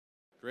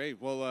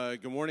Great. Well,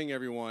 good morning,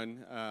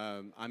 everyone.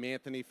 I'm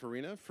Anthony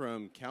Farinha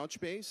from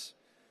Couchbase.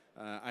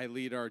 I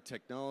lead our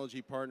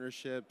technology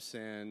partnerships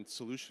and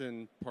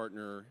solution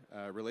partner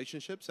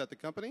relationships at the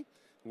company.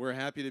 We're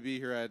happy to be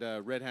here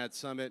at Red Hat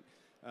Summit.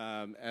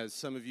 As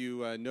some of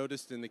you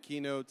noticed in the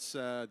keynotes,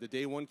 the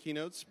day one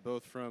keynotes,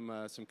 both from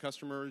some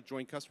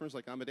joint customers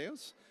like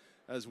Amadeus,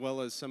 as well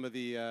as some of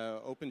the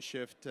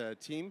OpenShift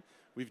team,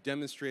 we've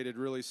demonstrated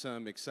really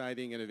some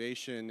exciting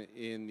innovation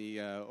in the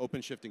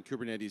OpenShift and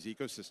Kubernetes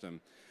ecosystem.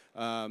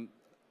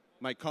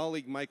 My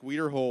colleague Mike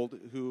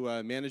Wiederhold,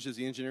 who manages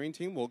the engineering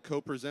team, will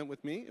co-present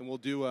with me, and we'll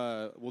do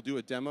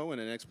a demo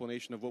and an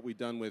explanation of what we've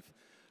done with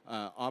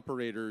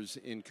operators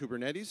in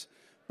Kubernetes.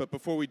 But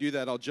before we do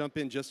that, I'll jump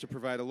in just to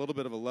provide a little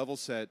bit of a level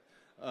set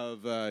of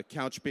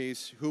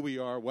Couchbase, who we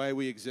are, why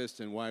we exist,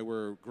 and why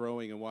we're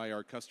growing, and why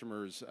our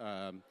customers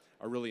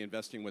are really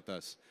investing with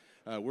us.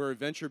 We're a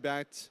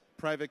venture-backed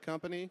private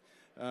company,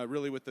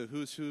 really with the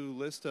who's who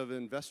list of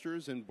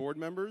investors and board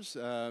members,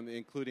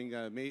 including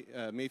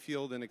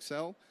Mayfield and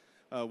Excel.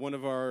 One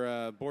of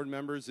our board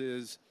members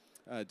is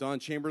Don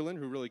Chamberlain,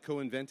 who really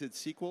co-invented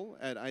SQL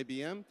at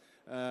IBM.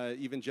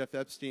 Even Jeff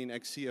Epstein,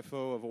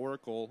 ex-CFO of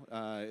Oracle,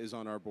 is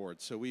on our board.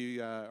 So we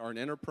are an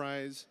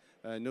enterprise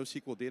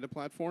NoSQL data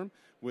platform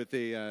with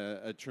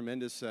a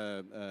tremendous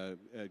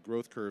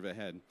growth curve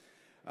ahead.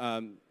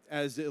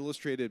 As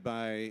illustrated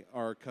by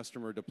our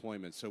customer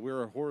deployment. So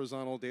we're a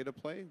horizontal data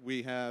play.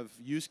 We have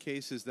use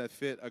cases that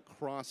fit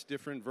across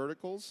different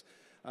verticals.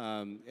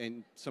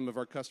 And some of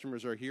our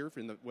customers are here,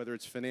 whether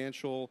it's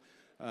financial,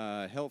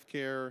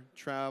 healthcare,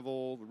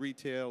 travel,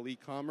 retail,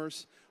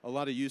 e-commerce, a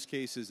lot of use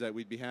cases that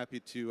we'd be happy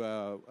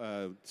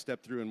to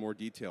step through in more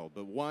detail.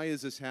 But why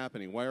is this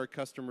happening? Why are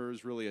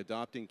customers really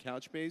adopting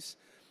Couchbase?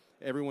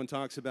 Everyone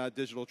talks about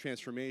digital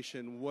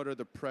transformation. What are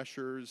the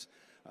pressures,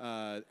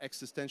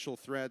 existential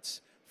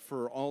threats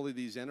for all of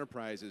these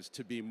enterprises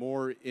to be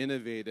more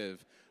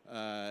innovative,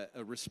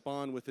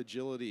 respond with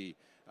agility,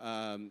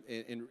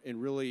 and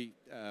really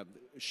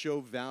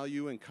show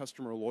value and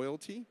customer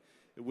loyalty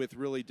with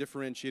really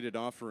differentiated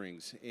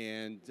offerings?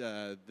 And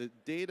the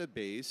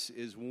database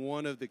is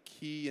one of the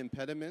key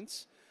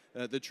impediments.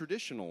 The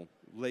traditional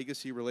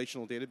legacy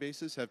relational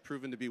databases have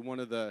proven to be one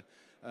of the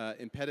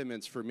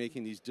impediments for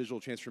making these digital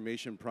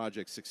transformation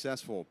projects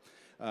successful,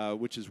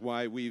 which is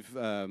why we've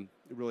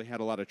really had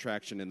a lot of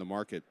traction in the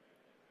market.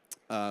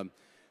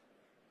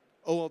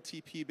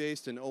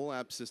 OLTP-based and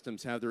OLAP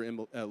systems have their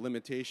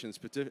limitations,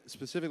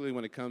 specifically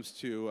when it comes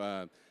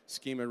to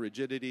schema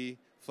rigidity,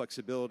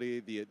 flexibility,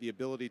 the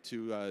ability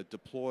to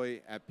deploy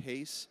at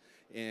pace,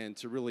 and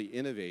to really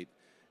innovate.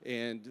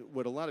 And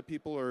what a lot of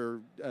people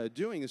are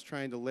doing is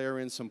trying to layer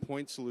in some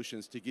point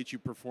solutions to get you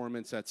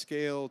performance at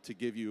scale, to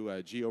give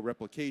you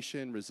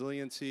geo-replication,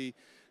 resiliency.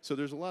 So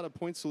there's a lot of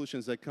point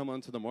solutions that come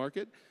onto the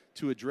market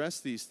to address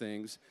these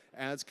things,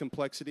 adds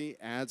complexity,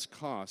 adds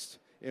cost.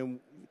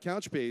 In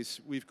Couchbase,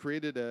 we've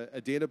created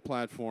a data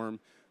platform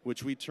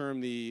which we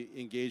term the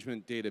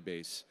engagement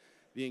database.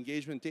 The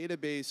engagement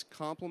database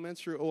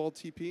complements your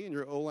OLTP and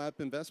your OLAP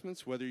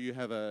investments, whether you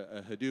have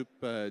a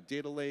Hadoop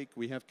data lake,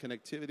 we have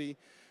connectivity.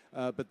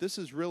 But this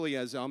is really,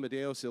 as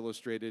Amadeus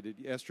illustrated it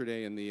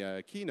yesterday in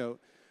the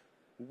keynote,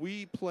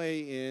 we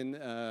play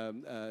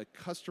in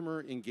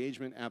customer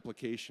engagement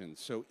applications,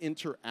 so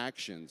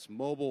interactions,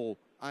 mobile,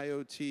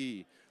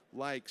 IoT,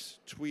 likes,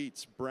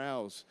 tweets,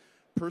 browse.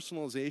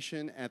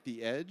 Personalization at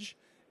the edge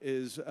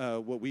is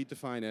what we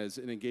define as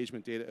an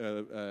engagement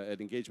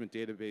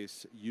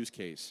database use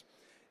case.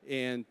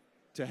 And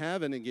to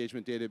have an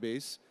engagement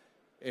database,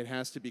 it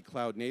has to be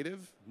cloud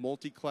native,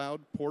 multi-cloud,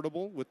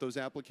 portable with those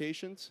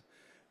applications.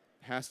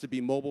 Has to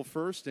be mobile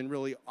first and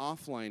really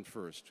offline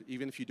first.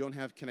 Even if you don't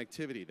have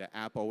connectivity, the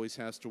app always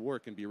has to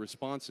work and be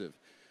responsive.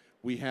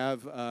 We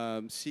have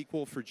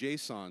SQL for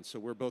JSON, so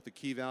we're both a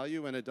key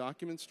value and a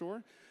document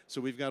store. So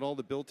we've got all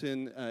the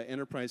built-in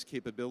enterprise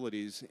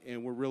capabilities,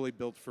 and we're really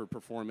built for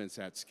performance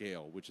at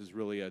scale, which is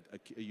really a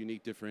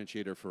unique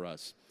differentiator for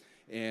us.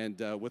 And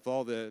with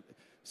all the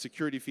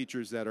security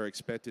features that are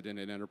expected in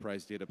an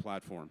enterprise data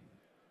platform.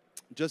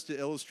 Just to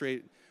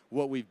illustrate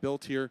what we've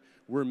built here,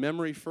 we're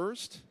memory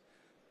first.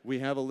 We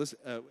have a list,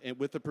 and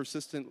with a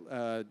persistent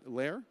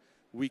layer,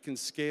 we can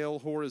scale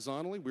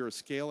horizontally. We're a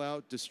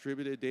scale-out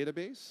distributed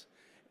database.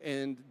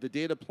 And the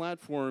data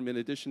platform, in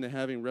addition to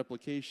having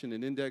replication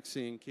and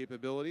indexing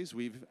capabilities,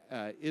 we've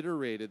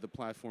iterated the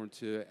platform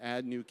to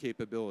add new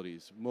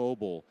capabilities,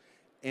 mobile,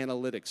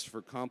 analytics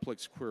for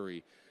complex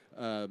query,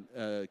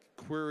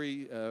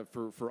 query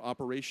for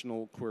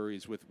operational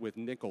queries with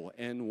Nickel,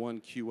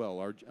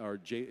 N1QL, our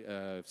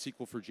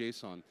SQL for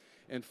JSON,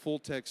 and full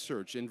text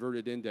search,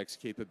 inverted index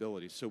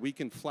capabilities. So we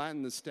can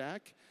flatten the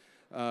stack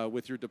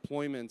with your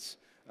deployments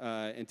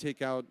and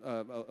take out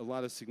a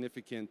lot of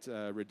significant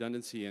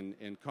redundancy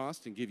and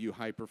cost and give you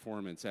high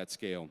performance at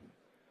scale.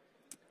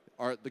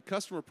 The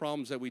customer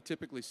problems that we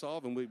typically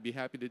solve, and we'd be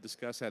happy to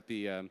discuss at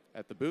the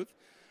booth,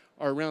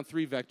 are around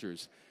three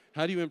vectors.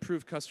 How do you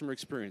improve customer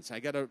experience? I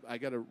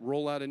gotta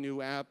roll out a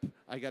new app.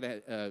 I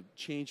gotta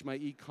change my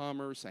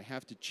e-commerce. I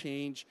have to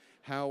change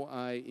how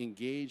I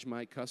engage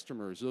my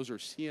customers. Those are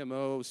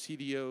CMO,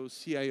 CDO,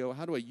 CIO.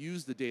 How do I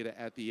use the data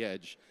at the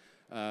edge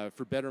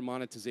for better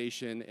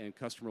monetization and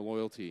customer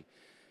loyalty?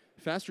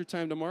 Faster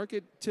time to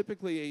market,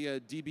 typically a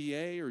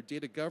DBA or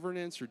data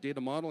governance or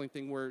data modeling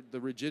thing where the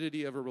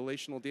rigidity of a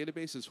relational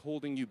database is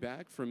holding you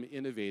back from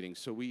innovating.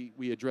 So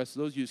we address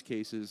those use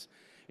cases.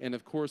 And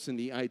of course, in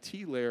the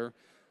IT layer,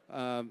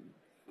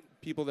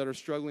 people that are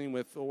struggling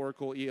with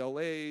Oracle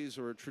ELAs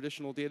or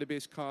traditional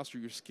database costs, or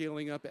you're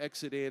scaling up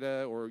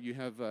Exadata, or you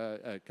have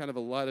kind of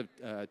a lot of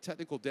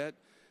technical debt,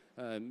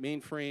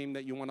 mainframe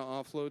that you want to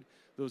offload,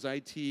 those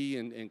IT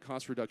and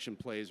cost reduction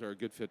plays are a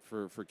good fit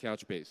for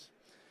Couchbase.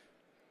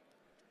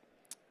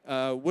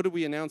 What did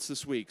we announce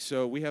this week?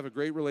 So we have a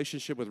great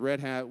relationship with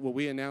Red Hat. What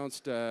we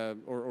announced,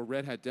 or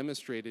Red Hat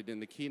demonstrated in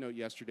the keynote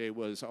yesterday,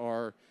 was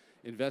our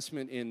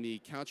investment in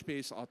the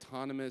Couchbase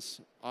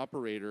Autonomous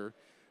Operator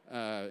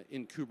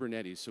in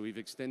Kubernetes. So we've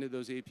extended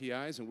those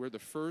APIs, and we're the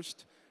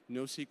first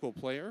NoSQL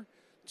player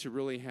to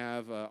really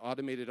have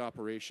automated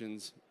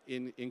operations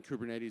in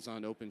Kubernetes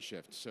on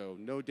OpenShift. So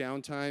no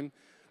downtime,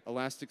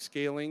 elastic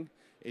scaling,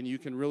 and you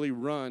can really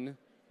run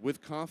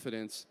with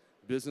confidence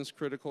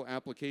business-critical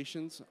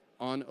applications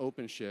on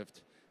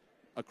OpenShift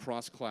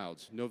across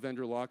clouds. No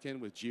vendor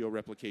lock-in with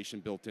geo-replication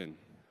built in.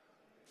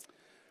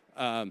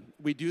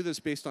 We do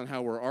this based on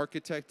how we're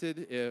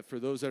architected. For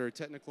those that are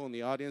technical in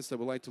the audience that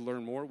would like to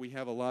learn more, we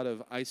have a lot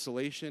of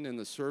isolation in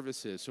the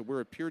services. So we're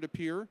a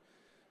peer-to-peer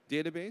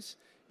database.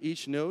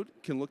 Each node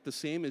can look the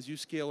same as you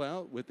scale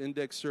out with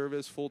index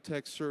service,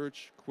 full-text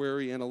search,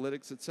 query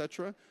analytics,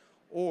 etc.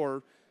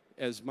 Or,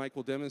 as Mike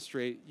will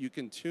demonstrate, you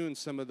can tune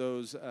some of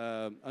those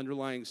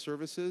underlying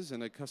services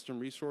in a custom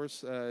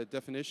resource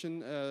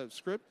definition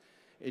script,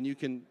 and you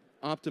can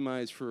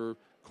optimize for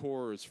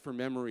cores, for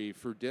memory,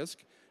 for disk,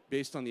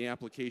 based on the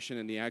application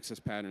and the access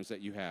patterns that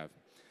you have.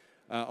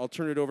 I'll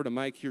turn it over to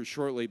Mike here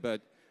shortly,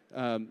 but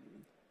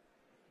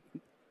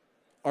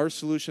our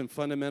solution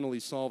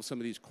fundamentally solves some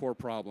of these core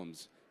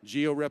problems.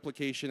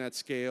 Geo-replication at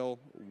scale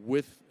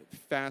with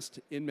fast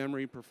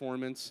in-memory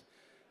performance,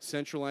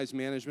 centralized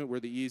management, we're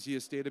the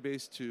easiest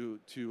database to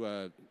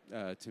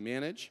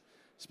manage,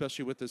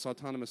 especially with this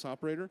autonomous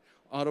operator,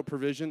 auto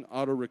provision,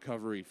 auto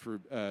recovery for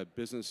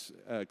business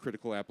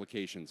critical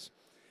applications.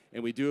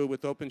 And we do it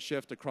with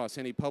OpenShift across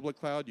any public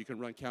cloud. You can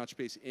run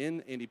Couchbase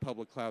in any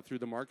public cloud through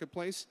the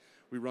marketplace.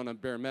 We run on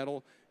bare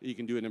metal. You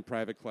can do it in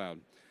private cloud.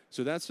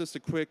 So that's just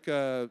a quick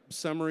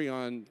summary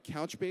on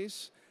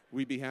Couchbase.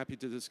 We'd be happy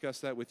to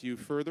discuss that with you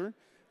further.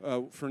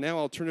 For now,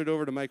 I'll turn it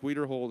over to Mike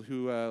Wiederhold,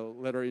 who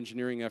led our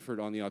engineering effort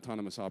on the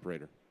autonomous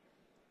operator.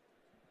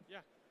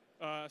 Yeah.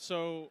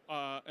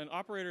 An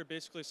operator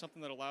basically is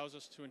something that allows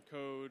us to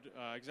encode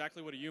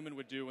exactly what a human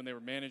would do when they were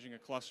managing a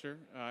cluster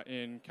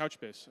in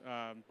Couchbase,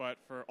 but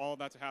for all of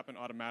that to happen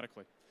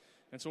automatically.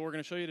 And so what we're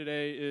going to show you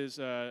today is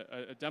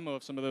a demo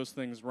of some of those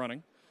things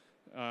running.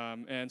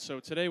 And so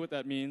today what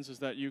that means is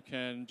that you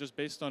can, just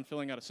based on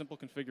filling out a simple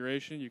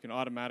configuration, you can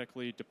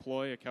automatically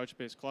deploy a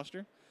Couchbase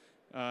cluster.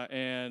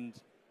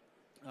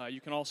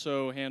 You can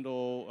also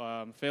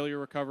handle failure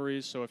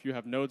recoveries. So if you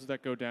have nodes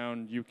that go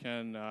down, you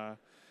can,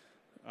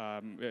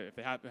 if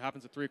it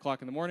happens at 3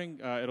 o'clock in the morning,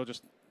 it'll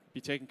just be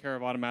taken care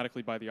of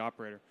automatically by the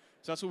operator.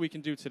 So that's what we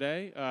can do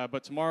today.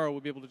 But tomorrow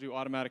we'll be able to do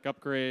automatic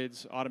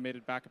upgrades,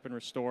 automated backup and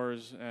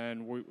restores,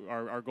 and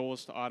our goal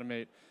is to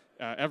automate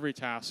every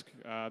task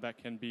that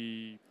can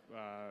be,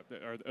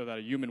 or that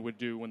a human would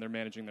do when they're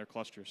managing their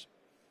clusters.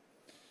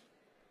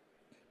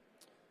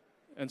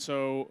 And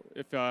so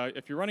if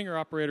you're running your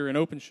operator in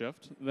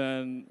OpenShift,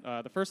 then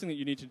the first thing that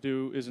you need to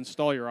do is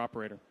install your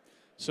operator.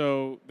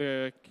 So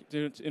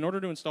in order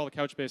to install the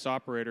Couchbase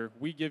operator,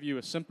 we give you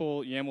a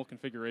simple YAML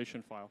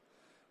configuration file.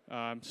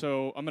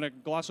 So I'm going to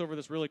gloss over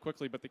this really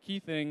quickly, but the key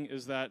thing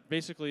is that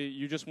basically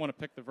you just want to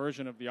pick the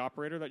version of the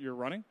operator that you're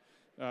running,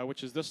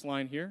 which is this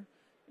line here.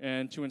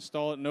 And to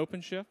install it in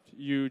OpenShift,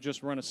 you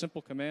just run a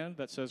simple command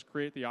that says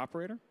create the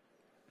operator.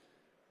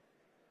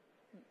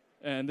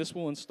 And this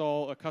will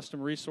install a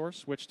custom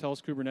resource which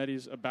tells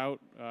Kubernetes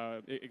about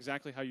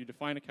exactly how you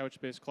define a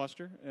Couchbase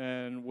cluster,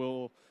 and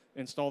will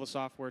install the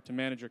software to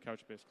manage your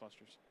Couchbase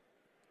clusters.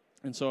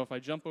 And so if I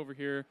jump over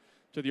here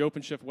to the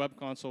OpenShift web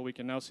console, we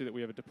can now see that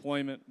we have a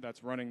deployment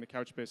that's running the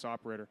Couchbase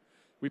operator.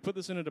 We put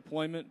this in a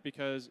deployment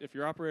because if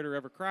your operator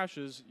ever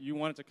crashes, you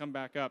want it to come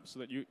back up so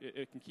that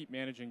it can keep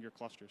managing your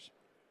clusters.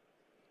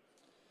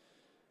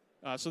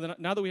 So then,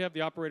 now that we have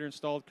the operator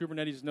installed,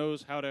 Kubernetes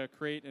knows how to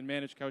create and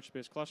manage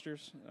Couchbase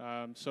clusters.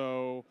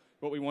 So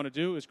what we want to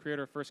do is create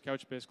our first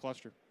Couchbase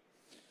cluster.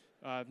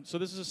 So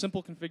this is a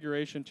simple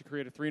configuration to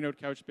create a 3-node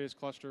Couchbase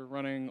cluster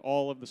running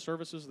all of the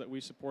services that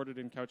we supported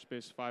in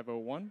Couchbase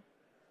 5.01.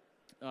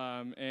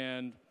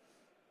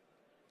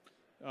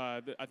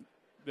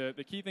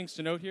 The key things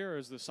to note here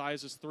is the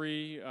size is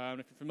 3. If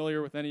you're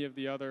familiar with any of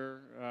the other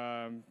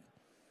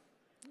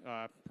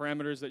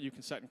parameters that you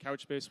can set in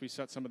Couchbase, we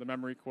set some of the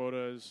memory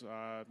quotas,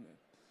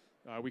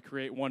 we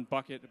create one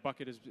bucket. A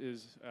bucket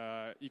is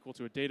equal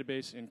to a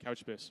database in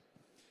Couchbase.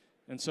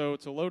 And so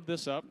to load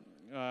this up,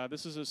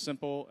 this is as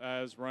simple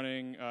as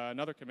running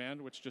another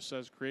command, which just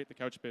says create the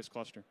Couchbase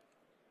cluster.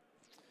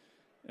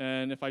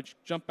 And if I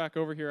jump back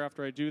over here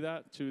after I do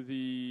that to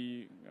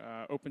the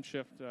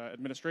OpenShift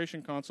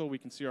administration console, we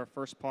can see our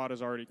first pod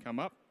has already come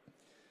up.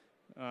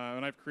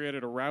 And I've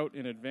created a route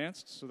in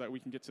advance so that we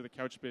can get to the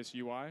Couchbase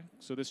UI.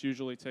 So this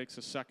usually takes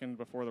a second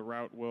before the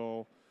route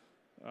will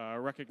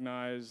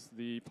recognize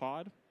the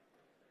pod.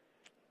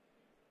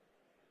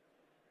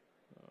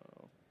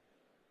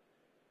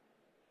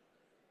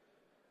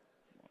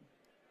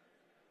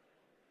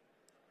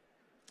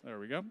 There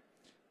we go.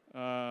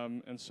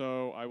 And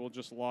so I will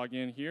just log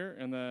in here,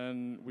 and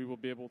then we will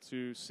be able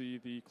to see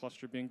the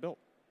cluster being built.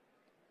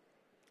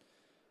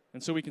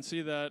 And so we can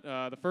see that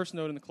the first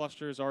node in the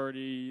cluster is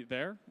already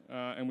there,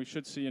 and we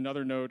should see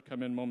another node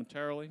come in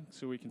momentarily.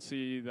 So we can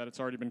see that it's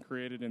already been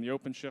created in the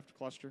OpenShift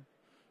cluster,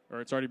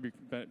 or it's already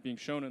being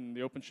shown in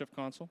the OpenShift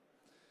console.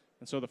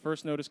 And so the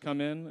first node has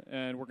come in,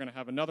 and we're going to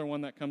have another one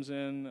that comes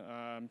in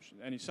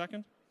any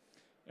second.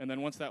 And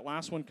then once that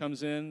last one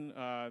comes in,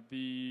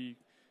 the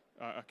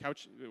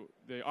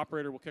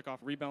operator will kick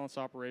off rebalance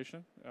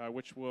operation,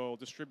 which will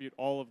distribute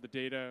all of the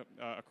data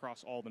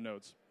across all the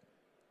nodes.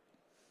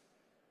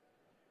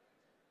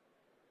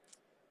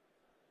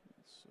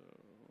 So,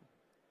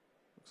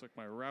 looks like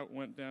my route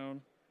went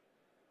down.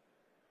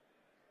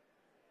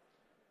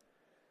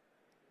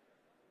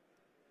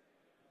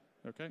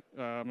 Okay,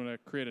 I'm going to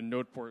create a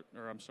node port,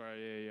 or I'm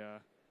sorry, yeah,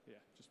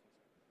 just.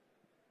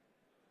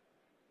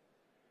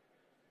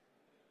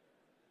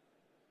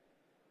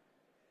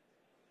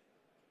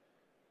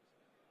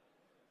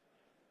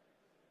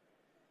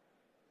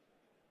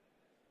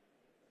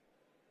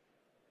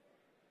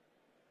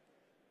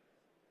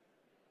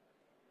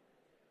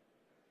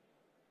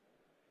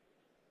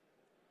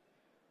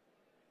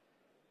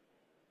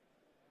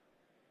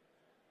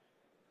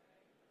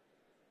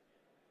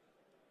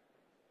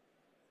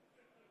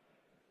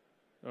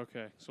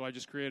 Okay, so I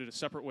just created a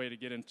separate way to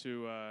get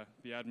into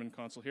the admin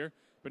console here.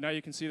 But now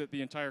you can see that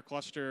the entire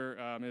cluster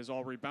is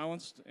all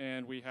rebalanced,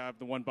 and we have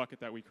the one bucket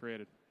that we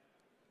created.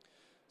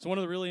 So one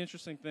of the really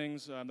interesting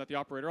things that the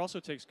operator also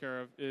takes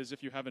care of is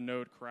if you have a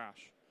node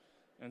crash.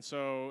 And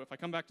so if I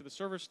come back to the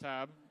servers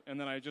tab, and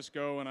then I just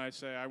go and I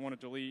say I want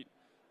to delete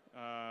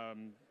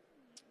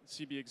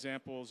CB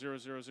example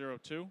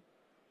 0002,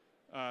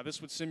 this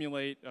would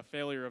simulate a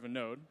failure of a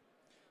node.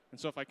 And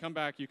so if I come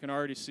back, you can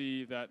already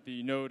see that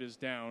the node is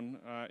down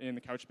in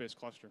the Couchbase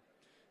cluster.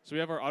 So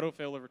we have our auto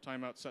failover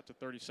timeout set to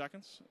 30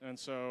 seconds. And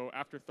so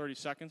after 30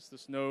 seconds,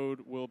 this node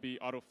will be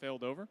auto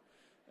failed over.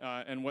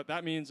 And what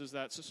that means is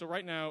that, so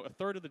right now, a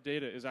third of the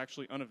data is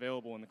actually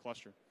unavailable in the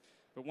cluster.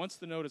 But once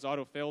the node is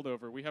auto failed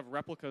over, we have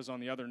replicas on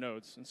the other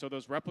nodes. And so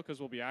those replicas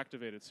will be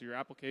activated, so your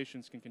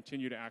applications can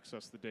continue to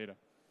access the data.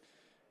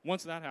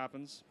 Once that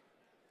happens,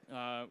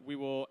 we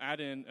will add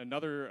in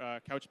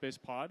another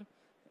Couchbase pod.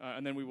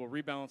 And then we will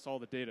rebalance all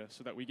the data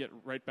so that we get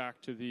right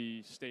back to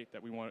the state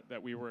that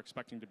we were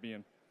expecting to be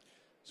in.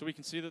 So we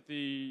can see that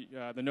the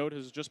node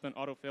has just been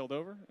auto failed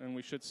over, and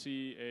we should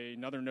see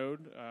another node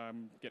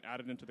get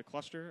added into the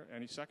cluster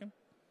any second.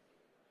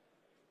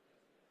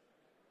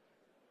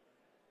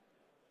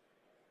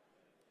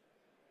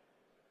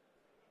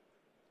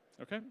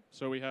 Okay,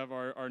 so we have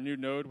our new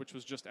node, which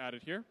was just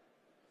added here,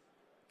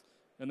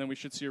 and then we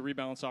should see a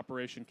rebalance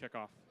operation kick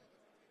off.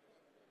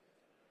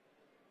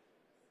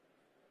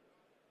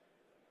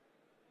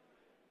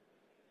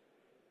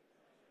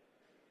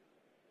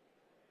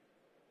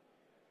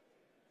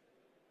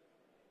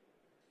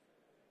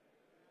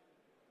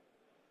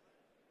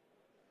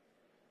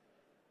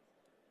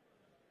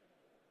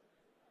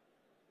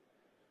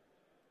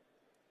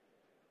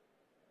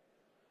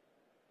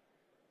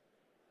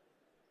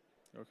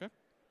 Okay.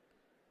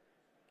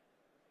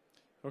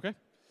 Okay.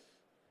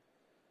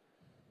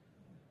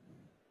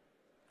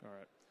 All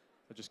right.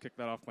 I just kicked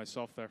that off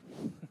myself there.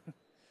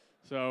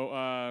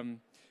 So,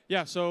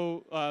 yeah,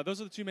 so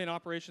those are the two main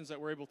operations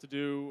that we're able to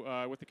do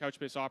with the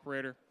Couchbase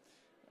operator.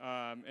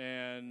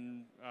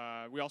 And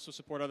we also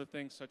support other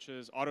things such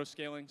as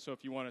auto-scaling. So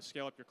if you want to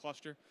scale up your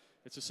cluster,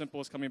 it's as simple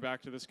as coming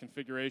back to this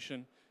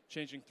configuration,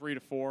 changing 3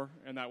 to 4,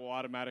 and that will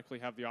automatically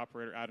have the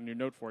operator add a new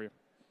node for you.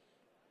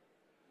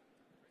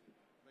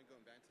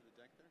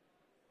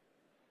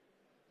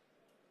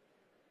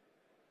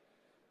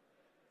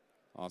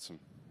 Awesome.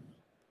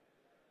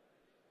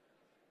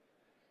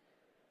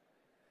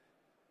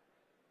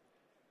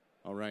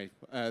 All right.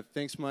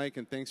 Thanks, Mike,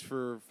 and thanks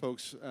for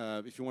folks.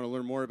 If you want to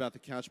learn more about the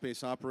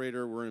Couchbase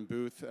operator, we're in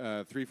booth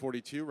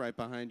 342 right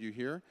behind you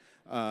here.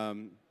 I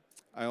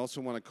also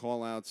want to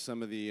call out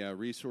some of the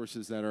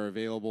resources that are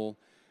available.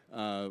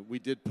 We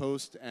did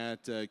post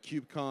at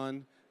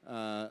KubeCon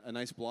a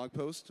nice blog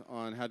post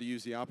on how to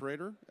use the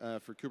operator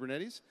for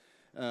Kubernetes.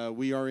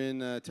 We are in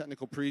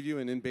technical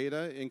preview and in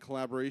beta in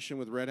collaboration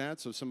with Red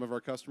Hat, so some of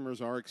our customers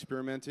are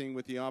experimenting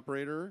with the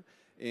operator,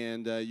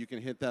 and you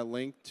can hit that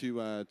link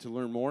to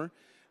learn more.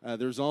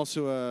 There's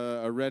also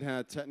a Red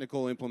Hat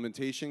technical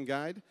implementation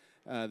guide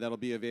that'll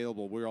be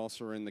available. We're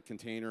also in the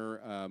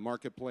container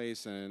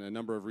marketplace and a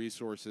number of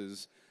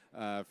resources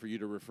for you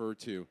to refer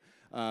to.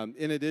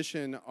 In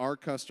addition, our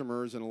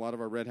customers and a lot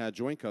of our Red Hat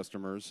joint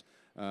customers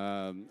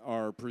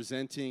are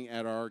presenting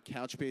at our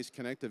Couchbase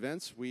Connect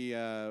events. We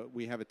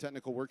have a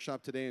technical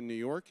workshop today in New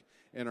York,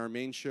 and our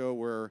main show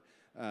where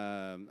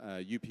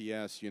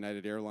UPS,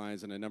 United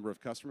Airlines, and a number of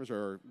customers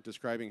are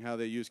describing how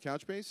they use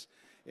Couchbase.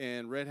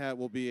 And Red Hat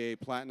will be a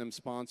platinum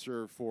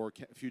sponsor for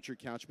future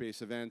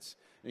Couchbase events,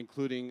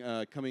 including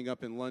coming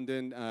up in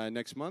London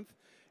next month,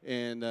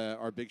 and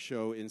our big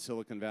show in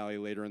Silicon Valley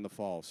later in the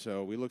fall.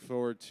 So we look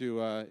forward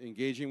to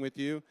engaging with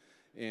you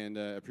and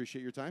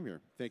appreciate your time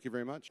here. Thank you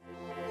very much.